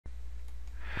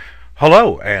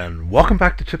Hello and welcome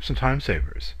back to Tips and Time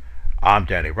Savers. I'm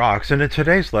Danny Rocks, and in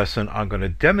today's lesson I'm going to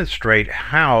demonstrate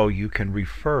how you can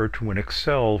refer to an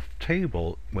Excel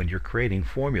table when you're creating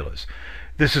formulas.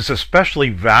 This is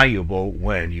especially valuable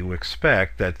when you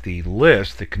expect that the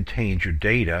list that contains your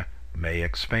data may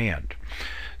expand.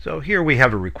 So here we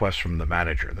have a request from the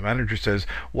manager. The manager says,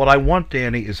 what I want,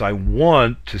 Danny, is I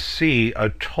want to see a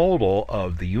total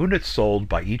of the units sold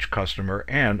by each customer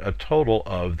and a total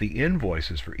of the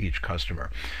invoices for each customer.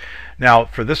 Now,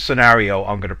 for this scenario,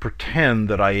 I'm going to pretend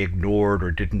that I ignored or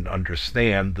didn't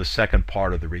understand the second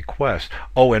part of the request.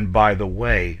 Oh, and by the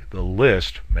way, the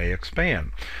list may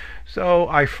expand. So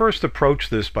I first approached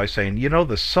this by saying,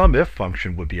 the SUMIF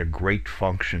function would be a great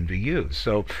function to use.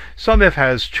 So SUMIF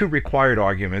has two required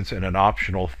arguments and an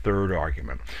optional third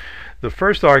argument. The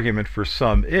first argument for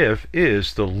SUMIF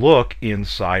is to look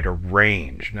inside a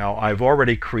range. Now, I've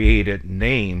already created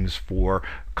names for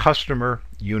customer,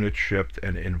 unit shipped,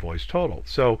 and invoice total.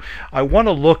 So I want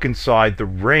to look inside the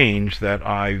range that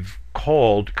I've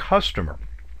called customer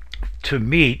to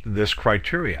meet this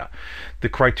criteria. The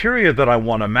criteria that I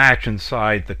want to match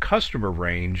inside the customer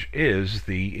range is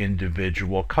the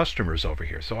individual customers over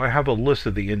here. So I have a list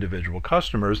of the individual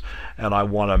customers and I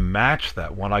want to match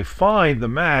that. When I find the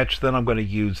match, then I'm going to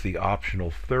use the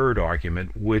optional third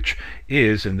argument, which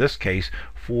is in this case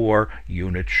for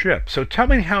unit shipped. So tell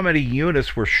me how many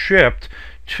units were shipped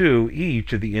to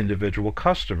each of the individual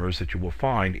customers that you will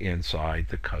find inside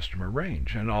the customer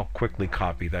range. And I'll quickly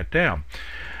copy that down.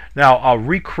 Now I'll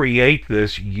recreate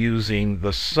this using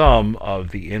the sum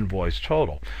of the invoice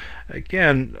total.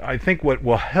 Again, I think what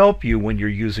will help you when you're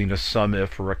using a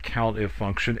SUMIF or a COUNTIF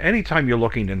function, anytime you're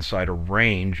looking inside a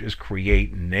range, is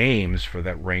create names for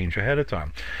that range ahead of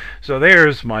time. So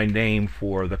there's my name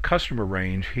for the customer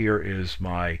range. Here is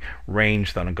my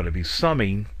range that I'm going to be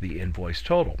summing the invoice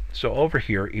total. So over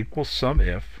here equals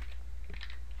SUMIF.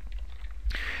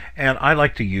 And I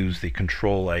like to use the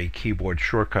Control-A keyboard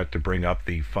shortcut to bring up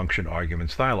the function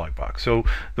arguments dialog box. So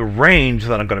the range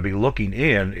that I'm going to be looking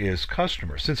in is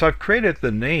customer. Since I've created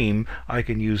the name, I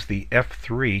can use the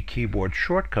F3 keyboard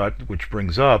shortcut, which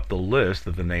brings up the list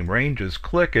of the name ranges,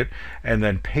 click it, and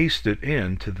then paste it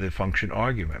into the function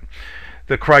argument.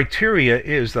 The criteria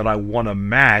is that I want to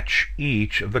match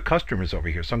each of the customers over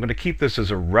here. So I'm going to keep this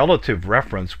as a relative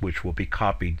reference, which will be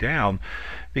copied down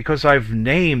because I've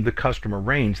named the customer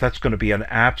range. That's going to be an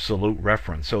absolute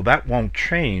reference. So that won't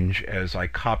change as I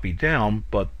copy down,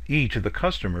 but each of the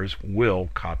customers will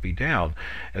copy down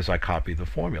as I copy the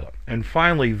formula. And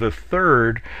finally, the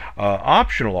third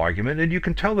optional argument, and you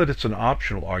can tell that it's an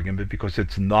optional argument because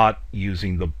it's not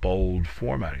using the bold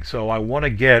formatting. So I want to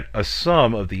get a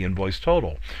sum of the invoice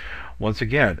total. Once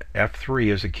again, F3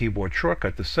 is a keyboard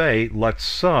shortcut to say, let's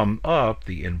sum up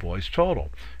the invoice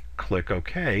total. Click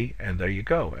OK, and there you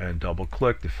go, and double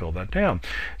click to fill that down.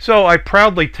 So I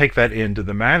proudly take that into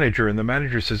the manager, and the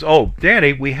manager says, oh,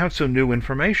 Danny, we have some new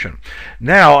information.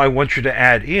 Now I want you to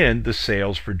add in the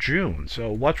sales for June.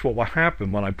 So watch what will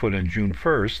happen when I put in June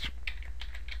 1st.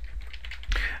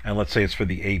 And let's say it's for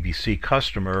the ABC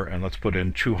customer, and let's put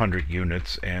in 200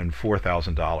 units and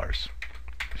 $4,000.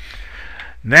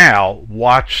 Now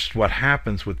watch what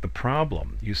happens with the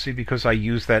problem. You see, because I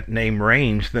used that name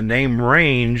range, the name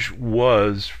range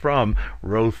was from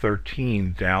row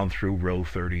 13 down through row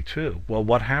 32. Well,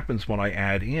 what happens when I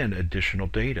add in additional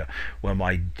data? Well,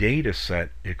 my data set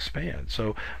expands.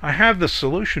 So I have the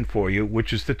solution for you,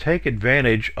 which is to take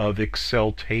advantage of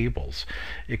Excel tables.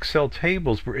 Excel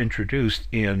tables were introduced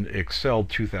in Excel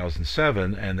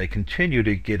 2007, and they continue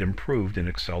to get improved in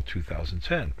Excel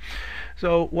 2010.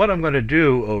 So what I'm going to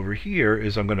do over here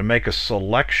is I'm going to make a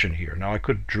selection here. Now I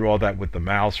could draw that with the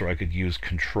mouse, or I could use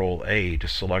Control-A to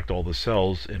select all the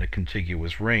cells in a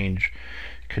contiguous range,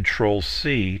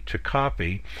 Control-C to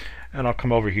copy, and I'll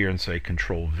come over here and say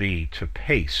Control-V to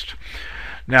paste.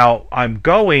 Now I'm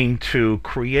going to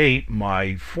create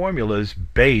my formulas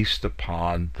based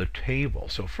upon the table.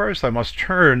 So first I must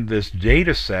turn this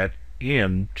data set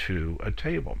into a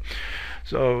table.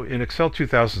 So in Excel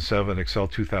 2007, Excel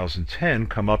 2010,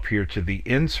 come up here to the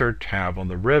Insert tab on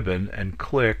the ribbon and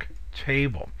click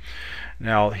Table.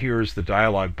 Now here's the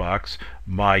dialog box.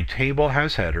 My table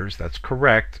has headers, that's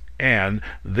correct, and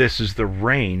this is the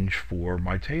range for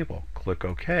my table. Click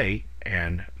OK,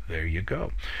 and there you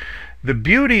go. The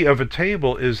beauty of a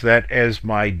table is that as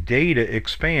my data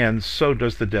expands, so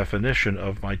does the definition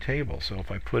of my table. So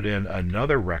if I put in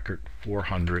another record,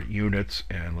 400 units,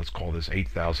 and let's call this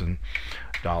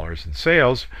 $8,000 in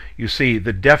sales, you see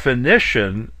the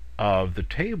definition of the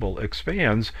table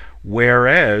expands,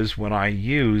 whereas when I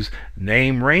use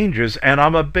name ranges, and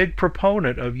I'm a big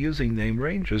proponent of using name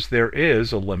ranges, there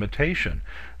is a limitation.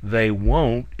 They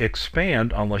won't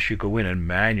expand unless you go in and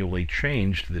manually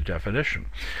change the definition.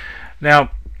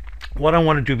 Now, what I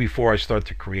want to do before I start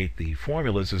to create the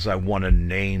formulas is I want to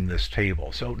name this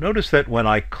table. So notice that when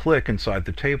I click inside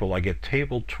the table, I get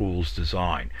Table Tools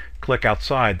Design. Click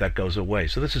outside, that goes away.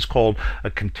 So this is called a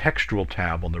contextual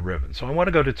tab on the ribbon. So I want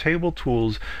to go to Table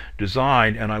Tools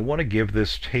Design, and I want to give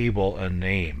this table a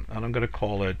name. And I'm going to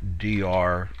call it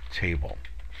DR Table.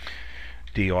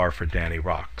 DR for Danny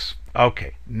Rocks.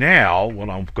 Okay, now what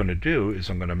I'm going to do is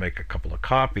I'm going to make a couple of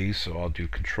copies. So I'll do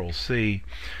Control C.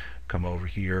 Come over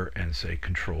here and say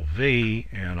Control V,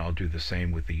 and I'll do the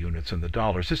same with the units and the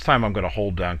dollars. This time I'm going to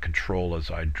hold down Control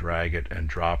as I drag it and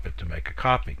drop it to make a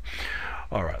copy.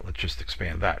 All right, let's just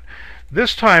expand that.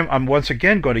 This time I'm once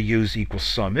again going to use equals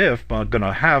sum if, but I'm going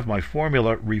to have my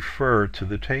formula refer to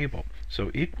the table. So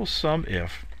equals sum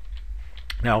if.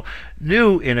 Now,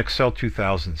 new in Excel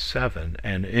 2007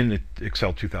 and in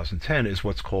Excel 2010 is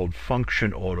what's called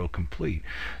function autocomplete.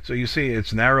 So you see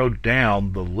it's narrowed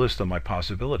down the list of my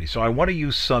possibilities. So I want to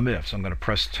use sum if. So I'm going to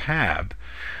press tab.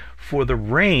 For the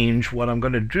range, what I'm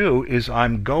going to do is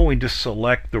I'm going to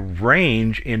select the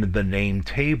range in the name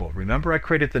table. Remember, I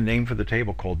created the name for the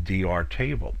table called DR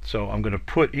table. So I'm going to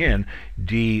put in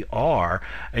DR,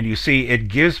 and you see it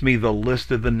gives me the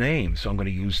list of the names. So I'm going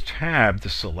to use tab to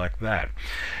select that.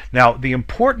 Now, the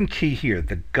important key here,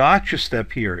 the gotcha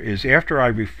step here, is after I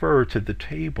refer to the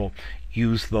table,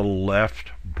 use the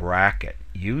left bracket.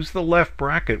 Use the left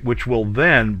bracket, which will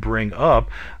then bring up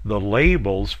the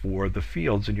labels for the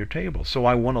fields in your table. So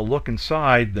I want to look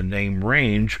inside the name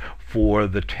range for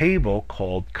the table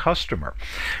called customer.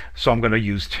 So I'm going to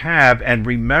use tab, and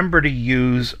remember to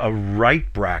use a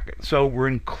right bracket. So we're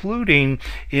including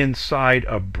inside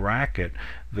a bracket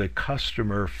the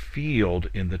customer field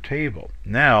in the table.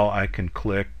 Now I can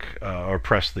click or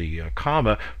press the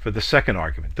comma for the second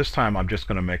argument. This time I'm just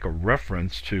going to make a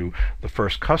reference to the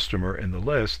first customer in the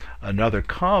list, another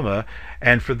comma,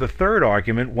 and for the third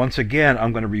argument, once again,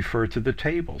 I'm going to refer to the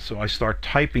table. So I start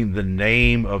typing the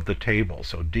name of the table.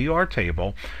 So DR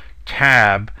table,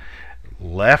 tab,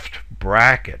 left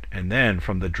bracket, and then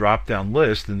from the drop down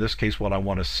list, in this case what I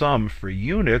want to sum for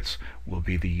units will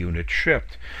be the unit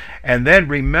shipped. And then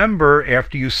remember,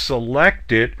 after you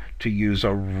select it, to use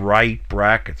a right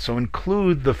bracket. So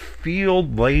include the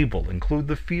field label in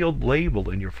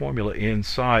your formula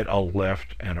inside a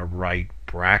left and a right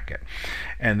bracket.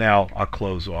 And now I'll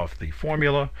close off the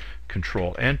formula,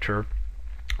 Control Enter.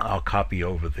 I'll copy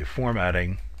over the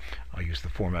formatting. I'll use the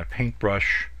format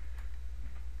paintbrush.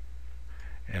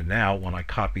 And now when I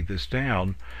copy this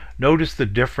down, notice the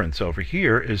difference over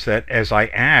here is that as I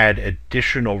add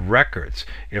additional records,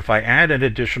 if I add an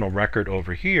additional record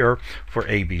over here for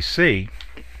ABC,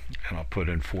 and I'll put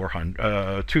in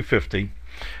 250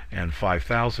 and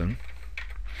 5,000,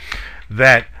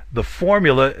 that the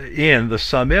formula in the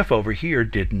sum if over here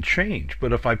didn't change.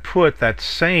 But if I put that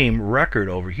same record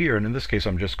over here, and in this case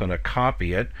I'm just going to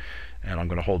copy it, and I'm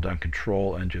going to hold down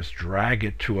Control and just drag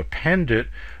it to append it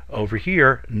over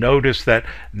here, notice that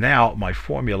now my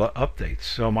formula updates.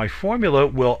 So my formula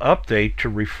will update to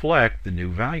reflect the new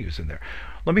values in there.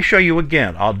 Let me show you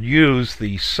again. I'll use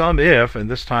the sum if, and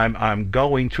this time I'm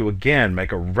going to again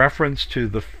make a reference to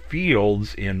the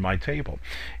fields in my table.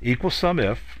 Equals sum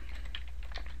if,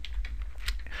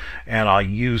 and I'll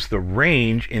use the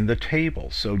range in the table.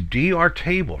 So DR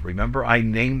table, remember I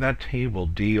named that table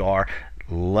DR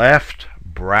left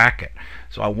bracket.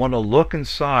 So I want to look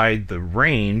inside the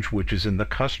range, which is in the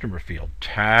customer field.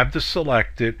 Tab to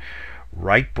select it,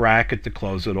 right bracket to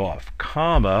close it off,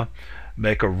 comma,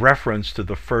 make a reference to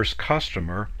the first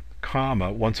customer,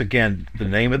 comma, once again the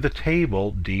name of the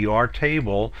table, DR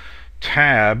table,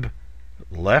 tab,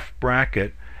 left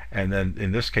bracket, and then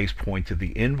in this case point to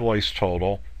the invoice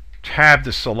total, tab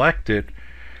to select it,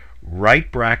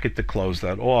 right bracket to close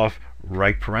that off,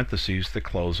 right parentheses to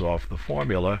close off the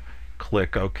formula,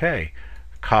 click OK.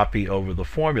 Copy over the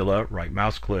formula, right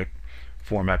mouse click,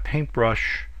 format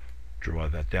paintbrush, draw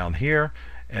that down here,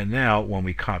 and now when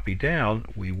we copy down,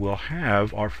 we will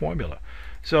have our formula.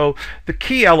 So the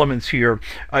key elements here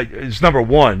is number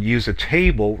one, use a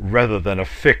table rather than a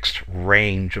fixed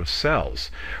range of cells.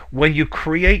 When you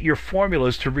create your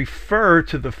formulas to refer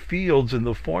to the fields in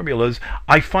the formulas,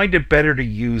 I find it better to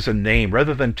use a name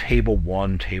rather than table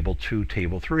 1, table 2,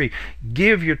 table 3.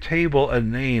 Give your table a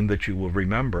name that you will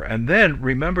remember, and then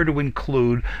remember to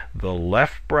include the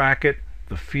left bracket,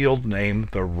 the field name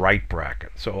the right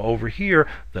bracket. So over here,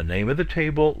 the name of the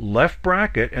table, left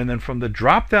bracket, and then from the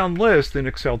drop-down list in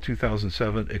Excel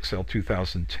 2007, Excel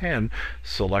 2010,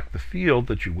 select the field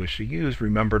that you wish to use.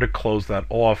 Remember to close that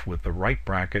off with the right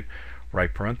bracket,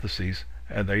 right parentheses,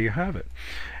 and there you have it.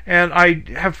 And I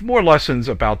have more lessons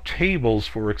about tables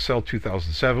for Excel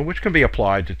 2007, which can be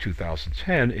applied to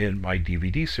 2010 in my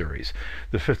DVD series,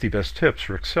 The 50 Best Tips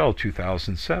for Excel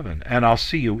 2007. And I'll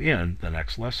see you in the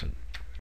next lesson.